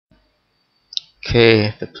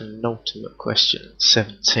Okay, the penultimate question,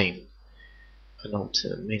 17.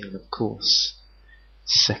 Penultimate meaning, of course,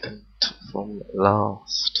 second from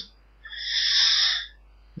last.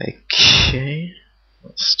 Okay,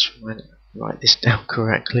 let's try and write this down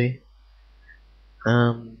correctly.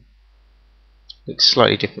 Looks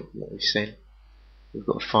slightly different from what we've seen. We've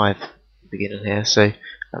got 5 at the beginning here, so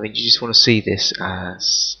I mean you just want to see this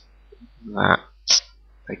as that,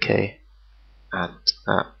 okay, and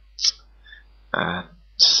that, and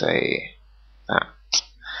say that.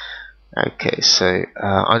 Okay, so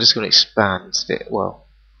I'm just going to expand it. Well,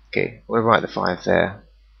 okay, we'll write the 5 there,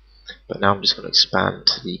 but now I'm just going to expand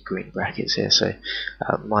the green brackets here. So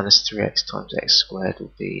minus 3x times x squared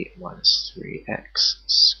will be minus 3x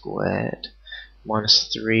squared. Minus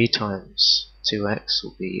 3 times 2x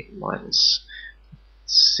will be minus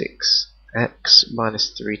 6x.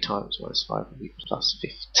 Minus 3 times minus 5 will be plus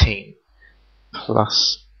 15.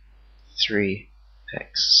 Plus 3x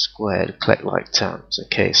squared, collect like terms.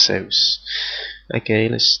 Okay, so okay,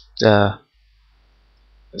 let's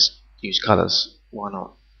use colours. Why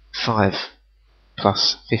not? 5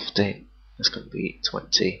 plus 15. That's going to be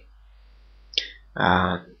 20.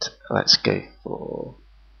 And let's go for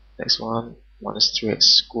next one. Minus 3x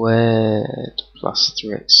squared plus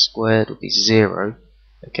 3x squared will be 0.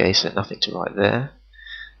 Okay, so nothing to write there.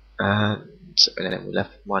 And then we're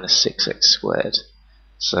left with minus 6x squared.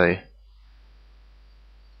 So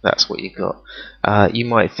that's what you got. You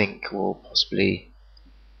might think, well, possibly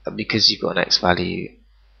because you've got an x value,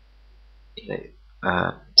 you know,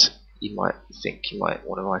 and you might think you might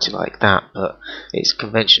want to write it like that, but it's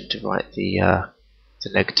convention to write the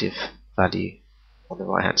negative value on the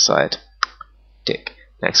right hand side. Tick.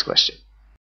 Next question.